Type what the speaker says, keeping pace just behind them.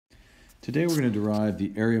Today we're going to derive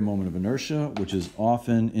the area moment of inertia, which is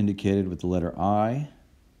often indicated with the letter I,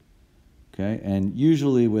 okay, and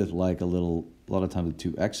usually with like a lot of times with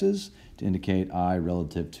two X's to indicate I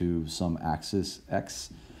relative to some axis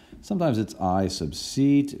X. Sometimes it's I sub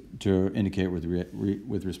C to indicate with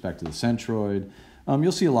respect to the centroid.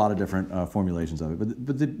 You'll see a lot of different formulations of it,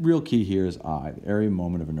 but the real key here is I, the area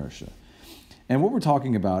moment of inertia. And what we're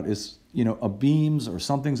talking about is, a beam's or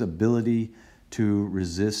something's ability to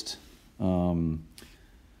resist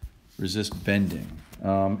bending.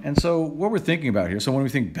 And so what we're thinking about here, so when we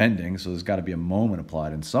think bending, so there's got to be a moment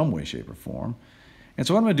applied in some way, shape, or form. And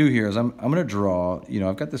so what I'm going to do here is I'm going to draw,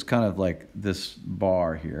 I've got this kind of like this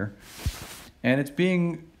bar here, and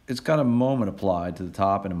it's got a moment applied to the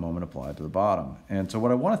top and a moment applied to the bottom. And so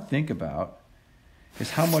what I want to think about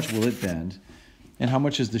is how much will it bend and how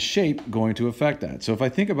much is the shape going to affect that. So if I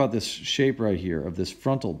think about this shape right here of this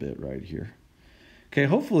frontal bit right here, okay,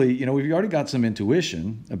 hopefully, we've already got some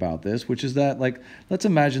intuition about this, which is that, let's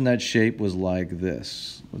imagine that shape was like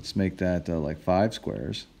this. Let's make that like 5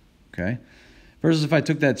 squares, okay? Versus if I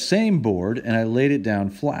took that same board and I laid it down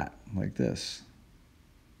flat, like this.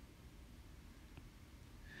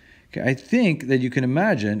 Okay, I think that you can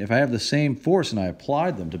imagine, if I have the same force and I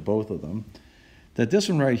applied them to both of them, that this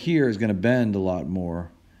one right here is going to bend a lot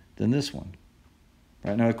more than this one.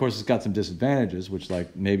 Right now, of course, it's got some disadvantages, which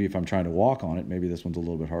maybe if I'm trying to walk on it, maybe this one's a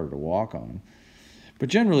little bit harder to walk on. But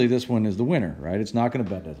generally, this one is the winner, right? It's not going to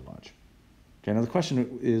bend as much. Okay, now the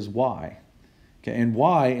question is why? Okay, and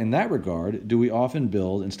why, in that regard, do we often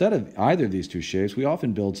build, instead of either of these two shapes, we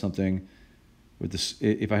often build something with this,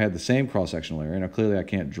 if I had the same cross-sectional area. Now, clearly, I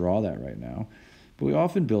can't draw that right now, but we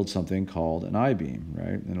often build something called an I-beam,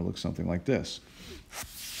 right? And it looks something like this.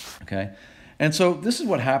 Okay? And so this is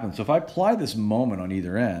what happens. So if I apply this moment on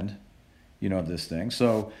either end, of this thing.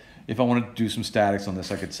 So if I wanted to do some statics on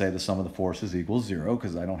this, I could say the sum of the forces equals 0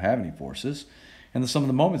 because I don't have any forces. And the sum of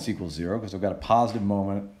the moments equals 0 because I've got a positive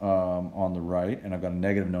moment on the right and I've got a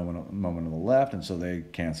negative moment on the left, and so they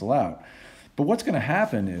cancel out. But what's going to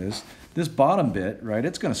happen is this bottom bit, right,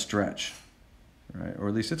 it's going to stretch, right? Or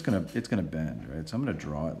at least it's going to bend, right? So I'm going to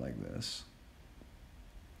draw it like this,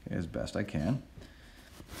 okay, as best I can.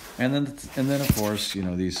 And then of course,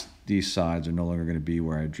 these sides are no longer going to be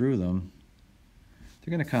where I drew them.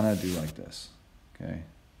 They're going to kind of do like this, okay?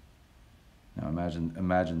 Now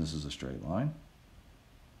imagine this is a straight line.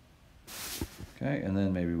 Okay, and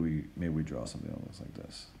then maybe we draw something that looks like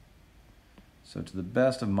this. So to the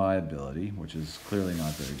best of my ability, which is clearly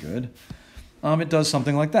not very good, it does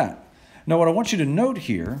something like that. Now what I want you to note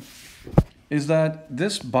here is that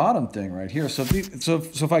this bottom thing right here, so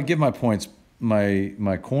if I give my points,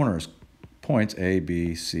 my corners, points A,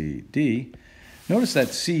 B, C, D, notice that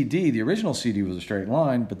CD, the original CD was a straight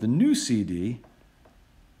line, but the new CD,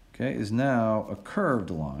 okay, is now a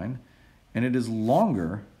curved line, and it is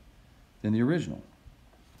longer than the original.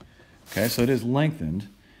 Okay, so it is lengthened,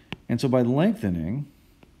 and so by lengthened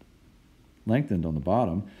on the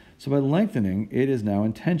bottom, so by lengthening, it is now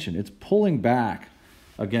in tension. It's pulling back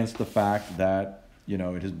against the fact that,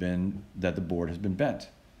 that the board has been bent.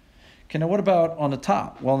 Okay, now what about on the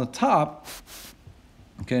top? Well, on the top,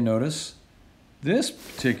 okay, notice this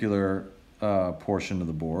particular portion of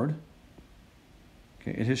the board,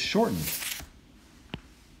 okay, it has shortened.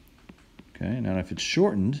 Okay, now if it's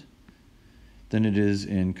shortened, then it is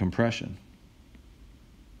in compression.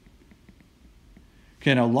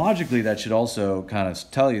 Okay, now logically that should also kind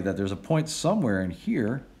of tell you that there's a point somewhere in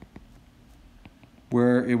here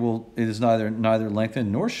where it is neither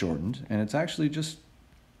lengthened nor shortened, and it's actually just,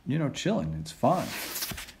 chilling. It's fine.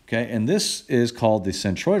 Okay, and this is called the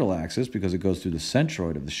centroidal axis because it goes through the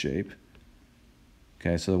centroid of the shape.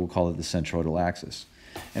 Okay, so we'll call it the centroidal axis.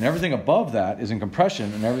 And everything above that is in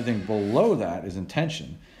compression, and everything below that is in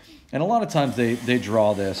tension. And a lot of times they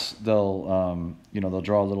draw this. They'll they'll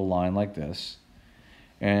draw a little line like this,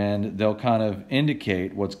 and they'll kind of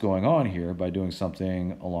indicate what's going on here by doing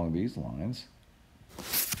something along these lines,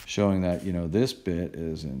 showing that this bit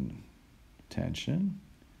is in tension,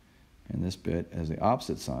 and this bit, as the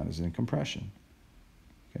opposite sign, is in compression.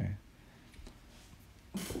 Okay.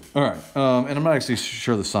 All right, and I'm not actually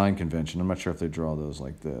sure the sign convention. I'm not sure if they draw those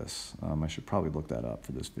like this. I should probably look that up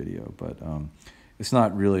for this video, but it's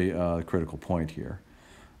not really a critical point here.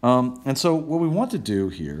 And so what we want to do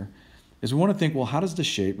here is we want to think, well, how does the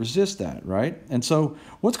shape resist that, right? And so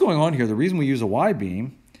what's going on here, the reason we use a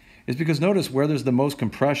Y-beam is because notice where there's the most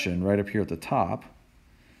compression right up here at the top,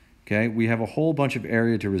 okay, we have a whole bunch of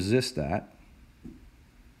area to resist that.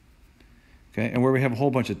 Okay, and where we have a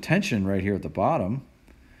whole bunch of tension right here at the bottom,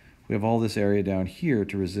 we have all this area down here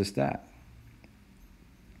to resist that.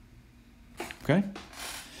 okay?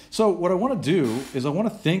 So what I want to do is I want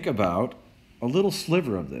to think about a little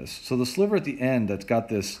sliver of this. So the sliver at the end that's got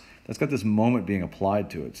this moment being applied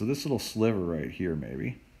to it. So this little sliver right here,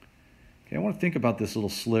 maybe. Okay, I want to think about this little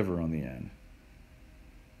sliver on the end.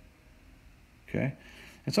 Okay,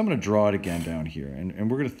 and so I'm going to draw it again down here, and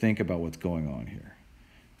we're going to think about what's going on here.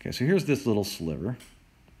 Okay, so here's this little sliver.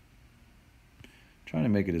 Trying to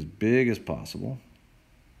make it as big as possible.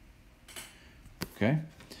 Okay,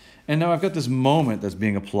 and now I've got this moment that's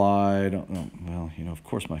being applied. Oh, well, you know, of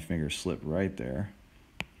course my fingers slip right there.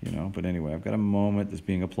 You know, but anyway, I've got a moment that's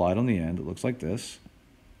being applied on the end. It looks like this.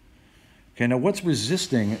 Okay, now what's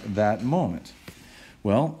resisting that moment?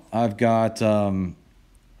 Well, I've got a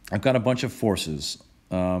bunch of forces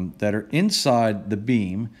that are inside the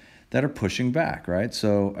beam that are pushing back, right?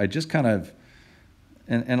 So I just kind of,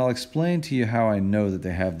 and I'll explain to you how I know that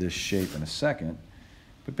they have this shape in a second.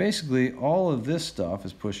 But basically, all of this stuff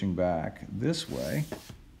is pushing back this way,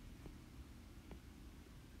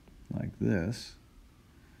 like this.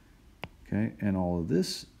 Okay, and all of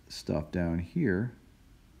this stuff down here,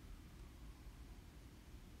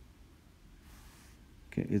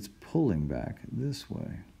 okay, it's pulling back this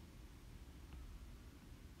way.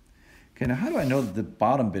 Okay, now how do I know that the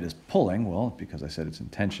bottom bit is pulling? Well, because I said it's in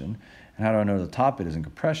tension. And how do I know the top bit is in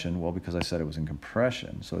compression? Well, because I said it was in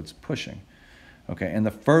compression, so it's pushing. Okay, and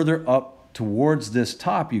the further up towards this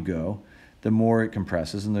top you go, the more it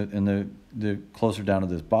compresses, and the closer down to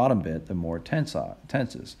this bottom bit, the more it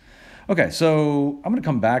tenses. Okay, so I'm going to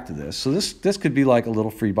come back to this. So this could be like a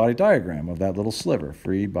little free body diagram of that little sliver,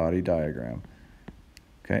 free body diagram.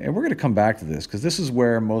 Okay, and we're going to come back to this because this is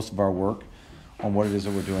where most of our work on what it is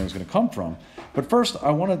that we're doing is going to come from. But first,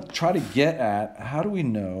 I want to try to get at how do we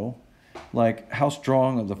know like how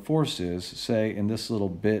strong the force is, say, in this little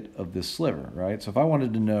bit of this sliver, right? So if I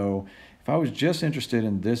wanted to know, if I was just interested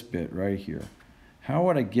in this bit right here, how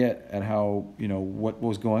would I get at how, you know, what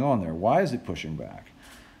was going on there? Why is it pushing back?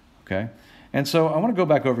 Okay, and so I want to go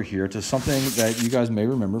back over here to something that you guys may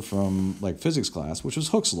remember from like physics class, which was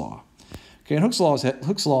Hooke's law. Okay, and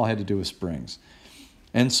Hooke's law had to do with springs.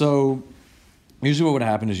 And so usually what would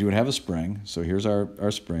happen is you would have a spring. So here's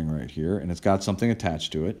our spring right here, and it's got something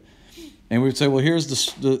attached to it. And we would say, well, here's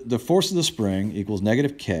the force of the spring equals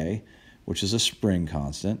negative K, which is a spring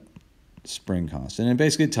constant. And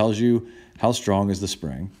basically it tells you how strong is the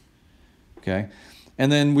spring. Okay.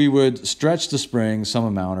 And then we would stretch the spring some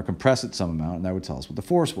amount or compress it some amount, and that would tell us what the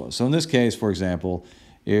force was. So in this case, for example,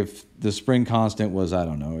 if the spring constant was, I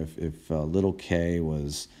don't know, if little k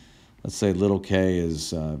was, let's say little k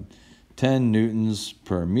is 10 newtons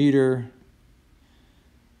per meter,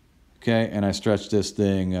 okay, and I stretch this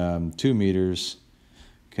thing 2 meters,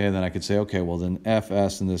 okay, then I could say, okay, well then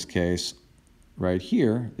Fs in this case right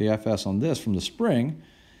here, the Fs on this from the spring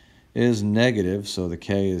is negative, so the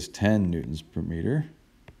K is 10 newtons per meter.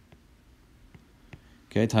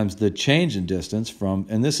 Okay, times the change in distance from,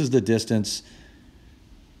 and this is the distance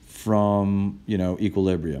from, you know,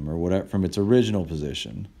 equilibrium or whatever, from its original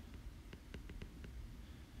position.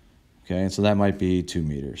 Okay, and so that might be 2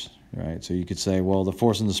 meters, right? So you could say, well, the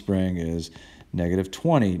force in the spring is negative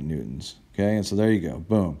 20 newtons. Okay, and so there you go,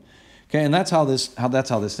 boom. Okay, and that's how this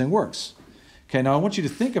thing works. Okay, now I want you to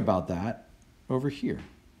think about that over here.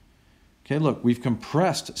 Okay, look, we've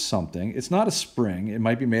compressed something. It's not a spring. It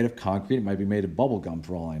might be made of concrete. It might be made of bubble gum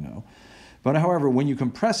for all I know. But however, when you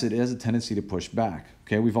compress it, it has a tendency to push back.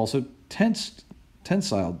 Okay, we've also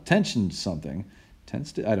tensioned something.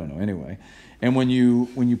 I don't know, anyway. And when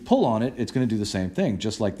you pull on it, it's going to do the same thing,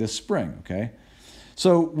 just like this spring, okay?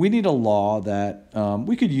 So we need a law that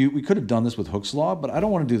we could have done this with Hooke's law, but I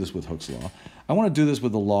don't want to do this with Hooke's law. I want to do this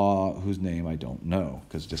with a law whose name I don't know,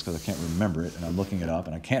 because I can't remember it, and I'm looking it up,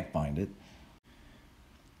 and I can't find it.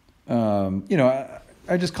 You know,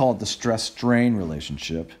 I just call it the stress-strain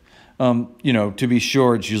relationship. You know, to be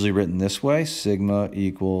sure, it's usually written this way: sigma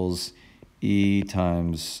equals E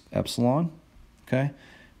times epsilon. Okay,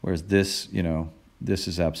 whereas this, you know, this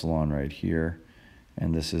is epsilon right here,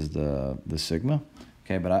 and this is the sigma.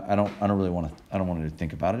 Okay, but I don't really want to. I don't want to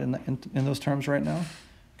think about it in those terms right now.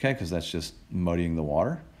 Okay, because that's just muddying the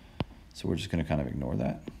water. So we're just going to kind of ignore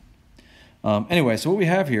that. Anyway, so what we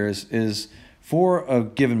have here is for a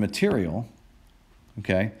given material,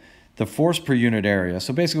 okay, the force per unit area.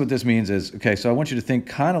 So basically what this means is, okay, so I want you to think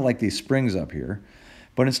kind of like these springs up here,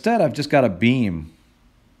 but instead I've just got a beam,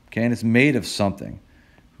 okay, and it's made of something.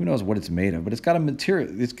 Who knows what it's made of, but it's got a material.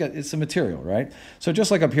 It's a material, right? So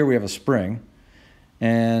just like up here we have a spring,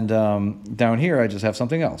 and down here I just have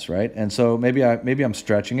something else, right? And so maybe I'm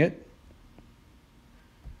stretching it,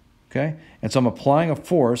 Okay, and so I'm applying a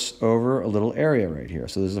force over a little area right here.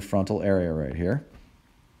 So there's a frontal area right here.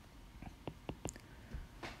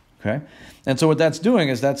 Okay, and so what that's doing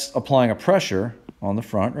is that's applying a pressure on the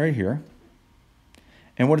front right here.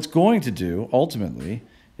 And what it's going to do ultimately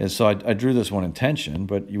is, so I drew this one in tension,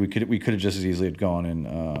 but we could have just as easily had gone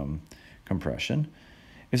in compression,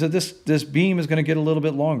 is that this beam is going to get a little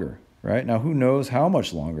bit longer, right? Now, who knows how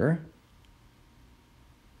much longer?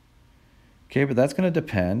 Okay, but that's going to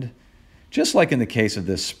depend, just like in the case of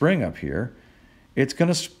this spring up here, it's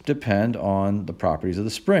going to depend on the properties of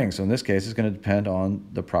the spring. So in this case, it's going to depend on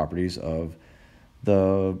the properties of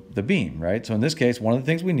the beam, right? So in this case, one of the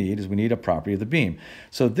things we need is we need a property of the beam.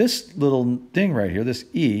 So this little thing right here, this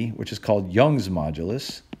E, which is called Young's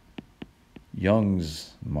modulus,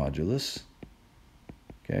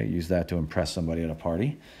 okay, use that to impress somebody at a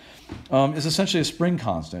party, is essentially a spring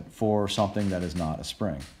constant for something that is not a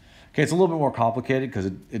spring. Okay, it's a little bit more complicated because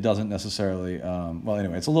it doesn't necessarily, well,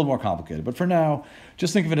 anyway, it's a little more complicated. But for now,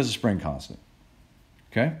 just think of it as a spring constant,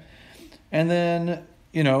 okay? And then,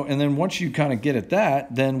 you know, and then once you kind of get at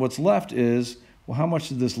that, then what's left is, well, how much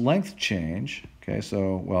did this length change? Okay,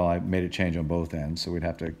 so, well, I made it change on both ends, so we'd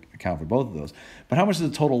have to account for both of those. But how much did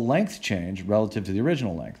the total length change relative to the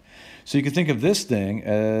original length? So you can think of this thing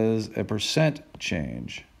as a percent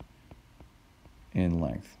change in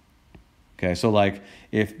length. Okay, so like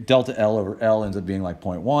if delta L over L ends up being like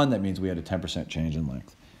 0.1, that means we had a 10% change in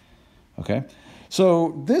length. Okay,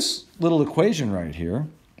 so this little equation right here,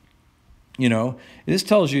 you know, this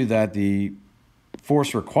tells you that the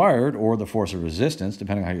force required, or the force of resistance,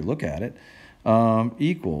 depending on how you look at it,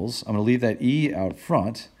 equals, I'm going to leave that E out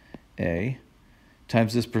front, A,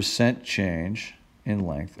 times this percent change in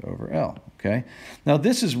length over L. Okay, now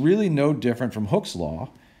this is really no different from Hooke's law.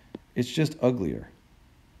 It's just uglier.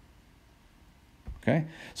 Okay,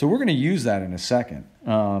 so we're going to use that in a second,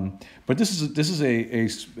 but this is a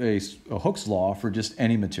Hooke's law for just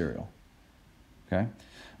any material. Okay,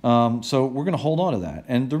 so we're going to hold on to that,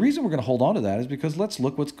 and the reason we're going to hold on to that is because let's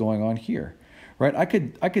look what's going on here, right?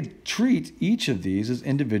 I could treat each of these as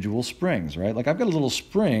individual springs, right? Like I've got a little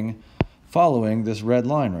spring following this red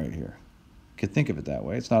line right here. You could think of it that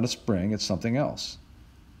way. It's not a spring; it's something else.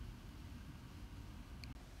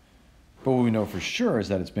 But what we know for sure is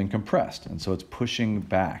that it's been compressed, and so it's pushing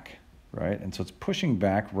back, right? And so it's pushing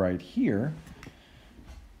back right here,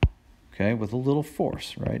 okay, with a little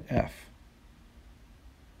force, right, F.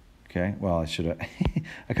 Okay, well, I could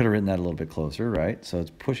have written that a little bit closer, right? So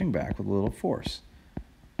it's pushing back with a little force.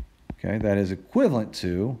 Okay, that is equivalent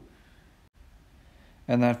to,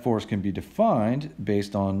 and that force can be defined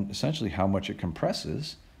based on essentially how much it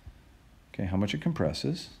compresses. Okay, how much it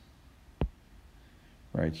compresses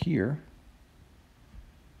right here.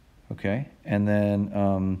 Okay, and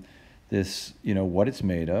then this, you know, what it's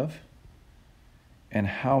made of and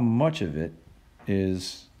how much of it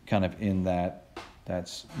is kind of in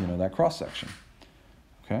that's, you know, that cross section.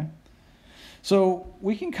 Okay, so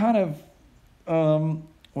we can kind of,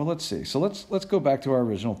 well, let's see. So let's go back to our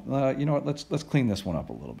original, you know what, let's clean this one up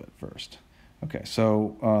a little bit first. Okay,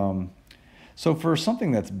 so, so for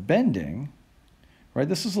something that's bending, right,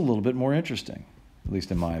 this is a little bit more interesting, at least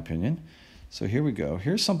in my opinion. So here we go.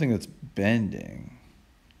 Here's something that's bending,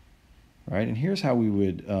 right? And here's how we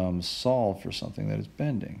would solve for something that is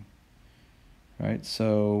bending, right?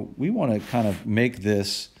 So we want to kind of make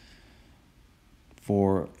this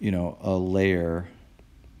for, you know, a layer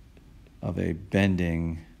of a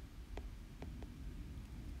bending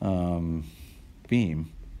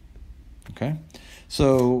beam, okay?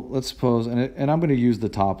 So let's suppose, and I'm going to use the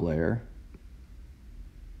top layer.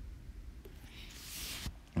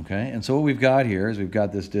 Okay, and so what we've got here is we've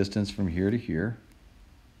got this distance from here to here,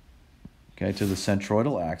 okay, to the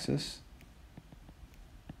centroidal axis.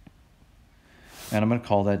 And I'm going to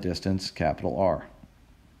call that distance capital R.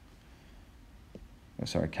 Oh,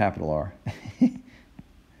 sorry, capital R. I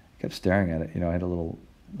kept staring at it, you know, I had a little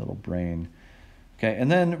brain. Okay, and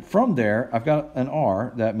then from there, I've got an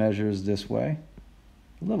R that measures this way,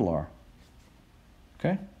 little r.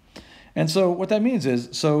 Okay? And so what that means is,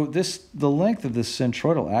 so the length of this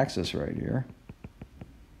centroidal axis right here,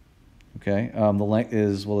 okay, the length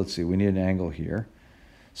is, well, let's see, we need an angle here.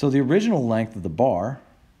 So the original length of the bar,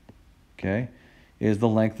 okay, is the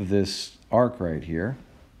length of this arc right here.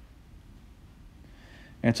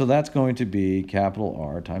 And so that's going to be capital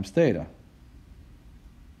R times theta.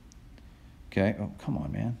 Okay, oh, come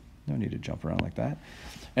on, man. No need to jump around like that.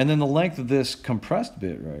 And then the length of this compressed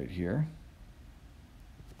bit right here,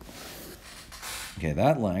 okay,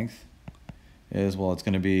 that length is, well, it's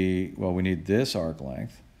going to be, well, we need this arc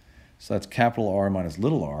length. So that's capital R minus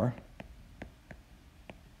little r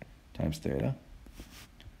times theta.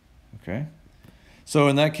 Okay. So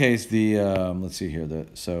in that case, the let's see here.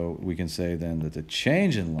 So we can say then that the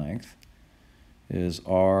change in length is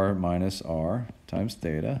r minus r times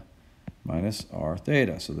theta minus r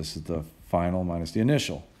theta. So this is the final minus the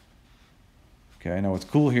initial. Okay, now what's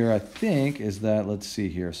cool here, I think, is that, let's see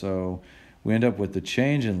here. So we end up with the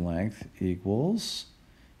change in length equals,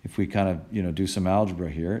 if we kind of, do some algebra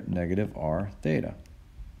here, negative r theta.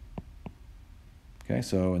 Okay,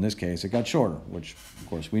 so in this case, it got shorter, which, of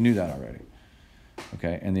course, we knew that already.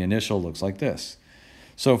 Okay, and the initial looks like this.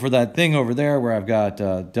 So for that thing over there where I've got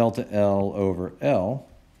delta L over L,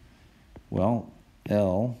 well,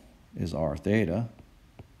 L is r theta.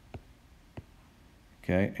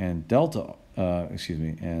 Okay, and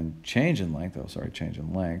and change in length, change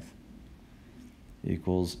in length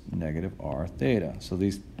equals negative r theta. So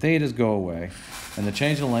these thetas go away, and the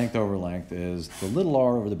change in length over length is the little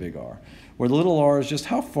r over the big R, where the little r is just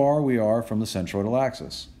how far we are from the centroidal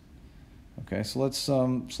axis. Okay, so let's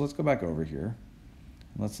go back over here.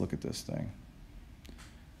 Let's look at this thing.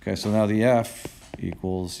 Okay, so now the F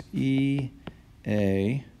equals E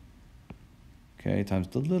A, okay, times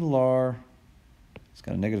the little r. It's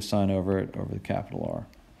got a negative sign over it, over the capital R.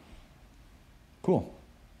 Cool.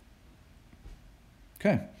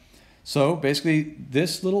 Okay, so basically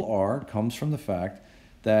this little r comes from the fact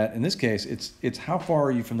that in this case, it's how far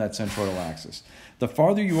are you from that centroidal axis. The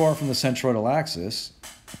farther you are from the centroidal axis,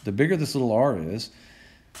 the bigger this little r is,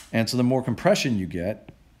 and so the more compression you get,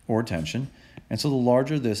 or tension, and so the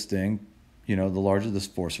larger this thing, the larger this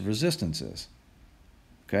force of resistance is.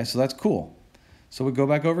 Okay, so that's cool. So we go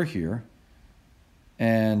back over here,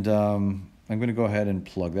 and I'm going to go ahead and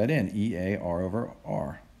plug that in, EAR over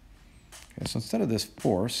R. Okay, so instead of this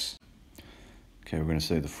force, okay, we're going to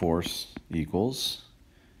say the force equals,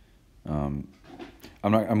 I'm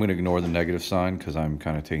going to ignore the negative sign because I'm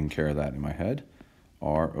kind of taking care of that in my head,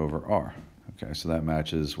 R over R. Okay, so that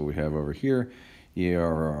matches what we have over here, EAR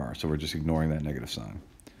over R. So we're just ignoring that negative sign.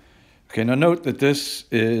 Okay, now note that this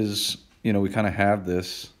is, we kind of have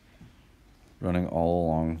this running all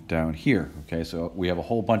along down here. Okay, so we have a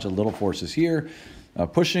whole bunch of little forces here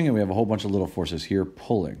pushing, and we have a whole bunch of little forces here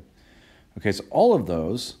pulling. Okay, so all of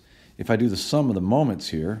those, if I do the sum of the moments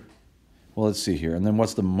here, well, let's see here, and then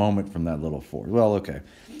what's the moment from that little force? Well, okay,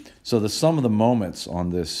 so the sum of the moments on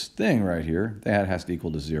this thing right here, that has to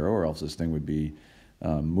equal to 0, or else this thing would be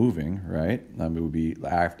moving, right? It would be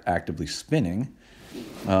actively spinning.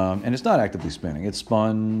 And it's not actively spinning. It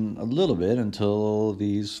spun a little bit until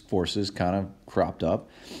these forces kind of cropped up.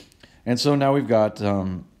 And so now we've got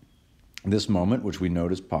this moment, which we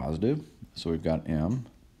note is positive. So we've got M.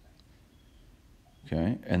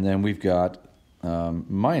 Okay, and then we've got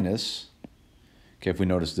minus. Okay, if we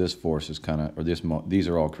notice this force is kind of, or these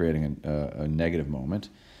are all creating a negative moment.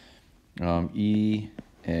 E,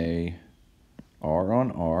 A, R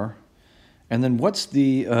on R. And then what's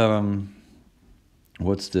the...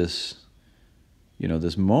 what's this,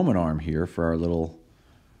 this moment arm here for our little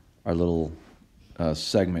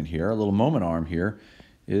segment here? Our little moment arm here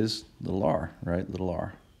is little r, right? Little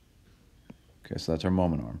r. Okay, so that's our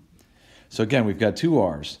moment arm. So again, we've got two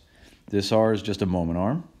r's. This r is just a moment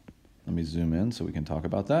arm. Let me zoom in so we can talk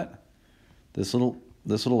about that. This little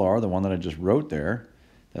r, the one that I just wrote there,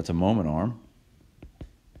 that's a moment arm.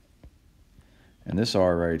 And this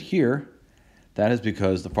r right here, that is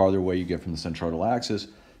because the farther away you get from the centroidal axis,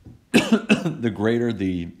 the greater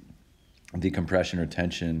the compression or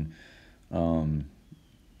tension in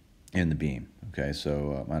the beam. Okay,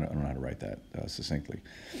 so I don't know how to write that succinctly.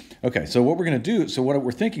 Okay, so what we're going to do, so what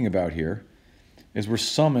we're thinking about here is we're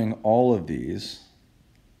summing all of these,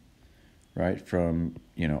 right, from,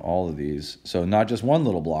 all of these. So not just one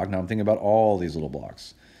little block. Now I'm thinking about all these little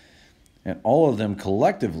blocks. And all of them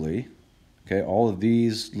collectively, okay, all of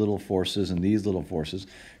these little forces and these little forces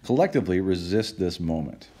collectively resist this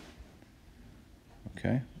moment.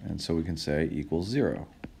 Okay, and so we can say equals 0.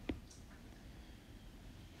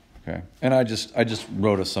 Okay, and I just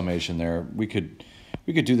wrote a summation there. We could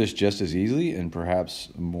do this just as easily and perhaps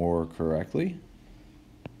more correctly.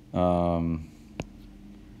 Well,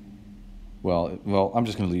 I'm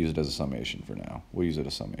just going to use it as a summation for now. We'll use it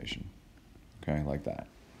as summation. Okay, like that.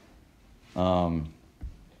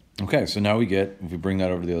 Okay, so now we get, if we bring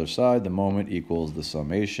that over to the other side, the moment equals the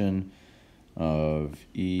summation of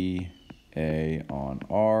E A on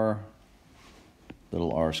R,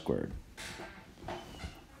 little r squared.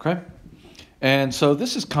 Okay, and so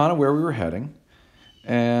this is kind of where we were heading.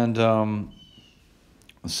 And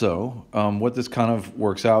what this kind of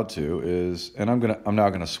works out to is, and I'm now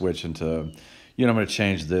gonna switch into, I'm gonna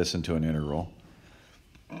change this into an integral.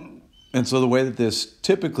 And so the way that this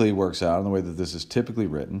typically works out and the way that this is typically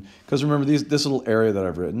written, because remember this little area that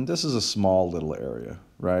I've written, this is a small little area,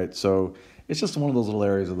 right? So it's just one of those little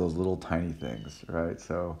areas of those little tiny things, right?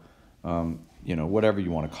 So, you know, whatever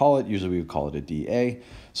you want to call it, usually we would call it a dA.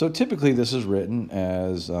 So typically this is written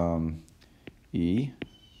as E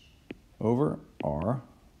over R.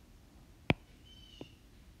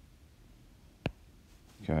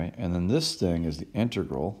 Okay, and then this thing is the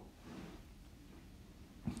integral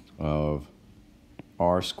of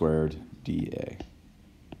R squared dA.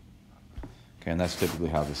 Okay, and that's typically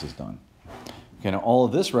how this is done. Okay, now all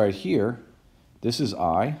of this right here, this is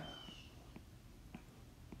I.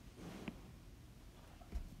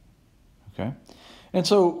 Okay, and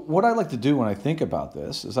so what I like to do when I think about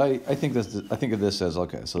this is I think of this as,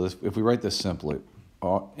 okay, so this, if we write this simply,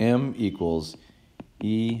 M equals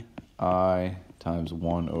EI times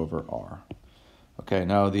 1 over R. Okay,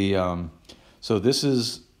 now so this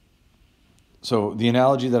is, so the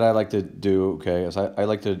analogy that I like to do, okay, is I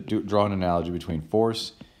like to draw an analogy between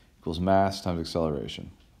force equals mass times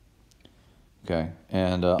acceleration. Okay,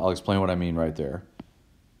 and I'll explain what I mean right there.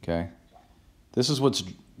 Okay, this is what's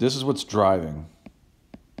driving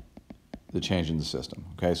the change in the system.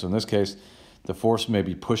 Okay, so in this case, the force may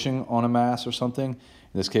be pushing on a mass or something.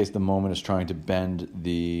 In this case, the moment is trying to bend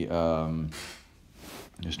the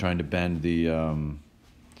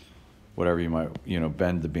whatever you might,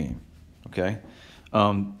 bend the beam. Okay,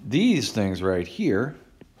 these things right here,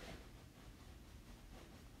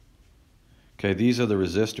 okay, these are the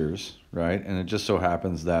resistors, right? And it just so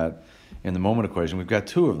happens that in the moment equation, we've got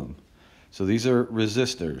two of them. So these are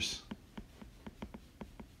resistors,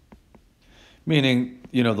 meaning,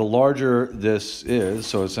 the larger this is,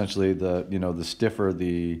 so essentially the stiffer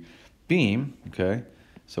the beam, okay?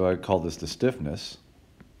 So I call this the stiffness.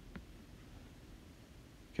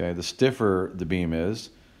 Okay, the stiffer the beam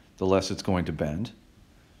is, the less it's going to bend.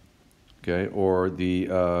 Okay, or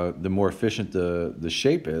the more efficient the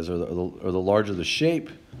shape is, or the larger the shape,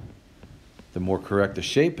 the more correct the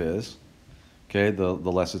shape is. Okay, the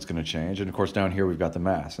less it's going to change. And of course, down here we've got the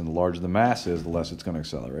mass, and the larger the mass is, the less it's going to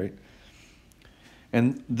accelerate.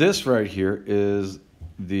 And this right here is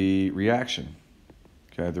the reaction.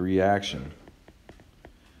 Okay, the reaction.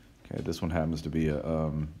 Okay, this one happens to be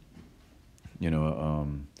a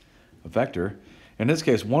vector. In this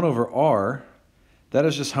case, 1 over r, that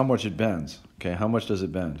is just how much it bends. Okay, how much does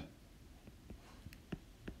it bend?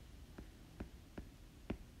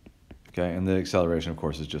 Okay, and the acceleration, of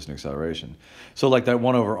course, is just an acceleration. So like that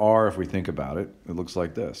 1 over r, if we think about it, it looks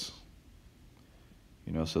like this.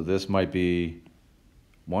 So this might be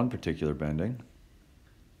one particular bending,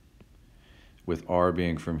 with r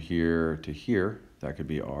being from here to here. That could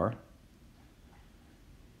be r.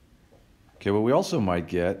 Okay, well, we also might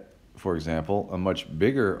get, for example, a much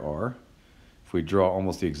bigger r if we draw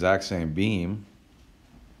almost the exact same beam,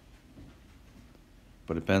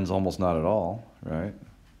 but it bends almost not at all, right?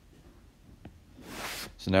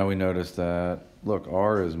 So now we notice that, look,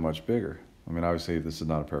 r is much bigger. I mean, obviously this is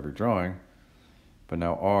not a perfect drawing, but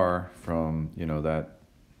now r from, that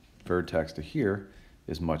vertex to here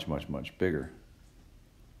is much, much, much bigger.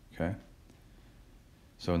 Okay?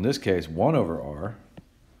 So in this case, 1 over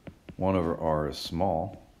r is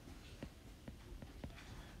small.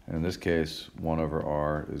 And in this case, 1 over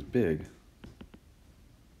r is big.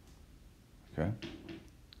 Okay?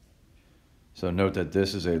 So note that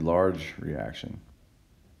this is a large reaction.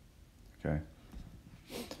 Okay?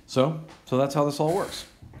 So that's how this all works.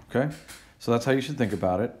 Okay? So that's how you should think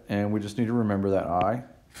about it. And we just need to remember that I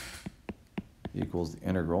equals the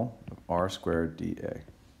integral of r squared dA.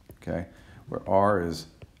 Okay? Where r is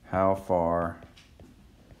how far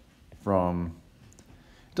from,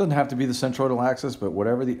 it doesn't have to be the centroidal axis, but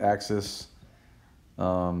whatever the axis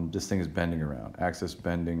this thing is bending around. Axis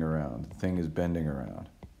bending around. The thing is bending around.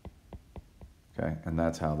 Okay? And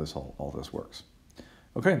that's how all this works.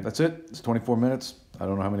 Okay, that's it. It's 24 minutes. I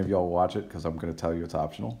don't know how many of y'all watch it because I'm going to tell you it's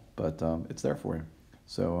optional, but it's there for you.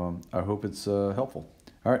 So I hope it's helpful.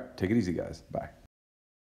 All right, take it easy, guys. Bye.